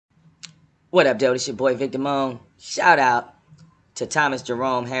What up, dude? It's your boy VicDamoane. Shout out to Thomas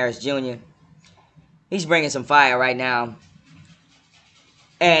Jerome Harris Jr. He's bringing some fire right now.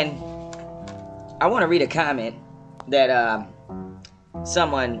 And I want to read a comment that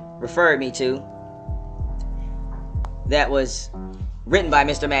someone referred me to that was written by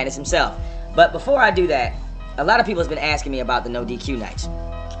Mr. Madness himself. But before I do that, a lot of people have been asking me about the no DQ nights.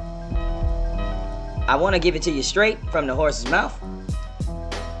 I want to give it to you straight from the horse's mouth,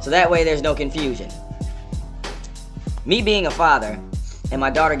 so that way there's no confusion. Me being a father and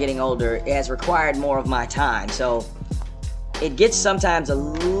my daughter getting older, it has required more of my time. So it gets sometimes a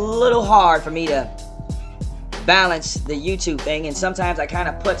little hard for me to balance the YouTube thing, and sometimes I kind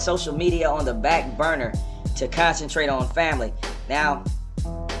of put social media on the back burner to concentrate on family. Now,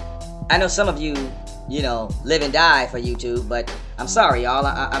 I know some of you, live and die for YouTube, but I'm sorry, y'all.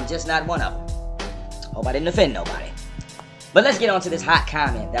 I'm just not one of them. Hope I didn't offend nobody. But let's get on to this hot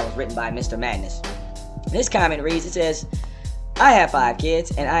comment that was written by Mr. Madness. This comment reads, it says, I have 5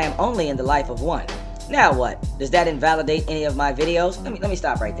 kids and I am only in the life of one. Now what? Does that invalidate any of my videos? Let me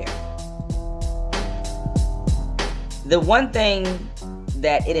stop right there. The one thing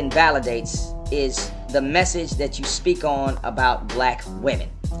that it invalidates is the message that you speak on about black women.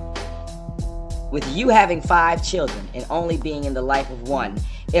 With you having 5 children and only being in the life of one,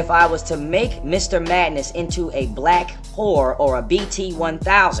 if I was to make Mr. Madness into a black whore or a BT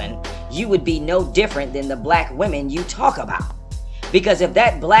 1000, you would be no different than the black women you talk about. Because if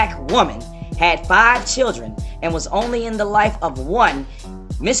that black woman had 5 children and was only in the life of one,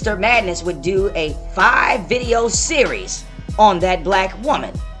 Mr. Madness would do a 5-video series on that black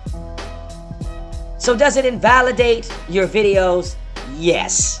woman. So does it invalidate your videos?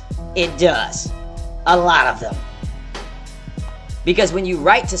 Yes, it does. A lot of them. Because when you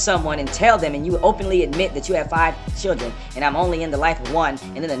write to someone and tell them and you openly admit that you have 5 children and I'm only in the life of one,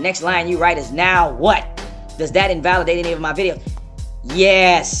 and then the next line you write is, now what? Does that invalidate any of my videos?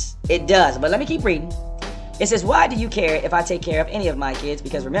 Yes, it does. But let me keep reading. It says, why do you care if I take care of any of my kids?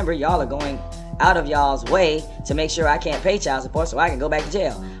 Because remember, y'all are going out of y'all's way to make sure I can't pay child support so I can go back to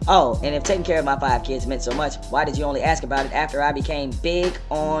jail. Oh, and if taking care of my 5 kids meant so much, why did you only ask about it after I became big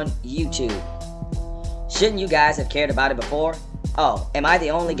on YouTube? Shouldn't you guys have cared about it before? Oh, am I the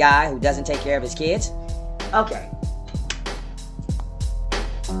only guy who doesn't take care of his kids? Okay.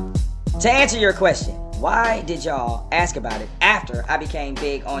 To answer your question, why did y'all ask about it after I became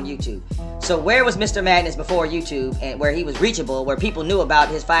big on YouTube? So where was Mr. Madness before YouTube, and where he was reachable, where people knew about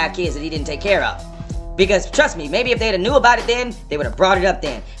his 5 kids that he didn't take care of? Because trust me, maybe if they'd have knew about it then, they would have brought it up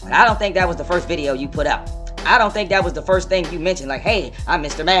then. But I don't think that was the first video you put up. I don't think that was the first thing you mentioned, like, hey, I'm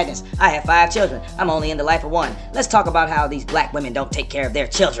Mr. Madness. I have 5 children. I'm only in the life of one. Let's talk about how these black women don't take care of their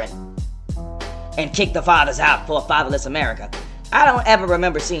children and kick the fathers out for a fatherless America. I don't ever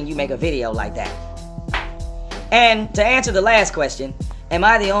remember seeing you make a video like that. And to answer the last question, am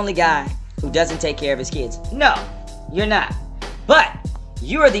I the only guy who doesn't take care of his kids? No, you're not. But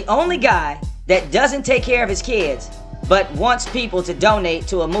you are the only guy that doesn't take care of his kids but wants people to donate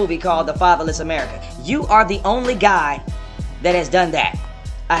to a movie called The Fatherless America. You are the only guy that has done that.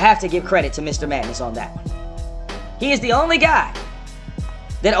 I have to give credit to Mr. Madness on that one. He is the only guy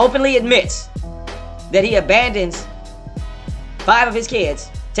that openly admits that he abandons 5 of his kids,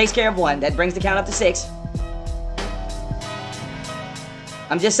 takes care of 1, that brings the count up to 6.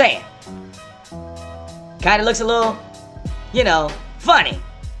 I'm just saying. Kind of looks a little, funny.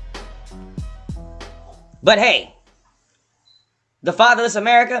 But hey, The Fatherless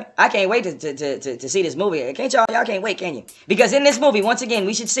America, I can't wait to see this movie. Can't y'all can't wait, can you? Because in this movie, once again,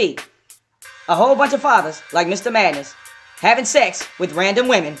 we should see a whole bunch of fathers like Mr. Madness having sex with random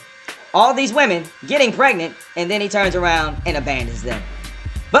women, all these women getting pregnant, and then he turns around and abandons them.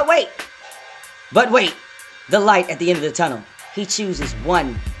 But wait, the light at the end of the tunnel. He chooses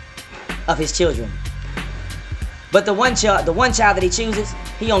 1 of his children. But the one child that he chooses,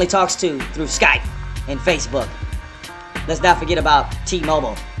 he only talks to through Skype and Facebook. Let's not forget about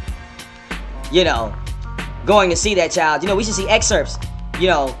T-Mobile. Going to see that child. We should see excerpts,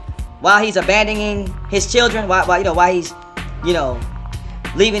 while he's abandoning his children, while he's,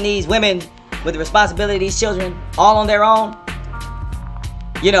 leaving these women with the responsibility of these children all on their own.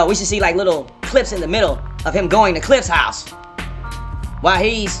 We should see like little clips in the middle of him going to Cliff's house. While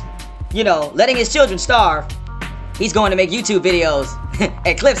he's, letting his children starve, he's going to make YouTube videos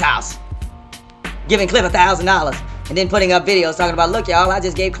at Cliff's house, giving Cliff $1,000. And then putting up videos talking about, look, y'all, I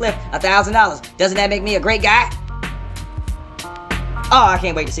just gave Cliff $1,000. Doesn't that make me a great guy? Oh, I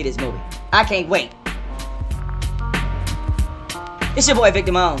can't wait to see this movie. I can't wait. It's your boy,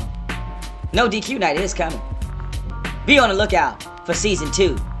 VicDamoane. No DQ night is coming. Be on the lookout for season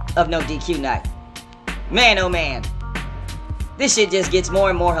 2 of no DQ night. Man, oh man. This shit just gets more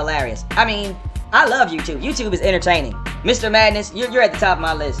and more hilarious. I mean, I love YouTube. YouTube is entertaining. Mr. Madness, you're at the top of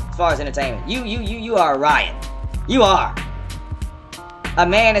my list as far as entertainment. You are a riot. You are. A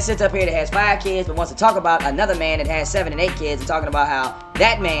man that sits up here that has 5 kids but wants to talk about another man that has 7 and 8 kids and talking about how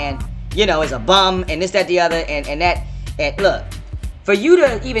that man, you know, is a bum and this, that, the other, and that. And look, for you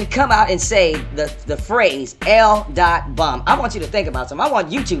to even come out and say the phrase L.bum, I want you to think about something. I want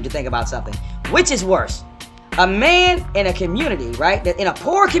YouTube to think about something. Which is worse? A man in a community, right, that in a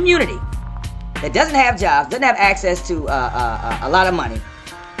poor community that doesn't have jobs, doesn't have access to a lot of money,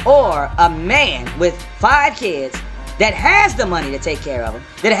 or a man with 5 kids that has the money to take care of them,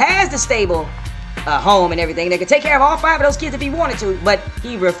 that has the stable home and everything, that can take care of all 5 of those kids if he wanted to, but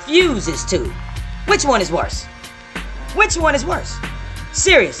he refuses to. Which one is worse? Which one is worse?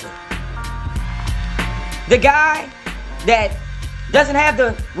 Seriously. The guy that doesn't have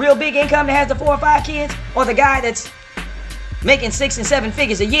the real big income that has the 4 or 5 kids, or the guy that's making 6 and 7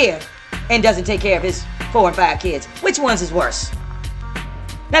 figures a year and doesn't take care of his 4 and 5 kids? Which one's is worse?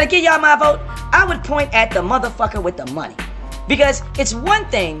 Now, to give y'all my vote, I would point at the motherfucker with the money. Because it's one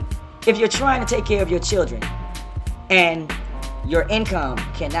thing if you're trying to take care of your children and your income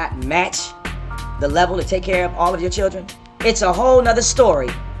cannot match the level to take care of all of your children. It's a whole nother story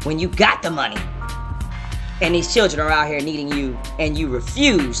when you got the money and these children are out here needing you and you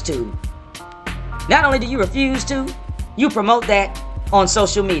refuse to. Not only do you refuse to, you promote that on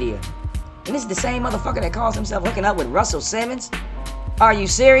social media. And this is the same motherfucker that calls himself hooking up with Russell Simmons? Are you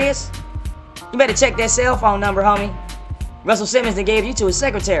serious? You better check that cell phone number, homie. Russell Simmons that gave you to his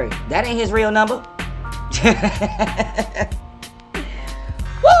secretary. That ain't his real number.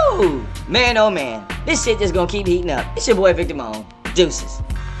 Woo! Man, oh man. This shit just gonna keep heating up. It's your boy VicDamoane. Deuces.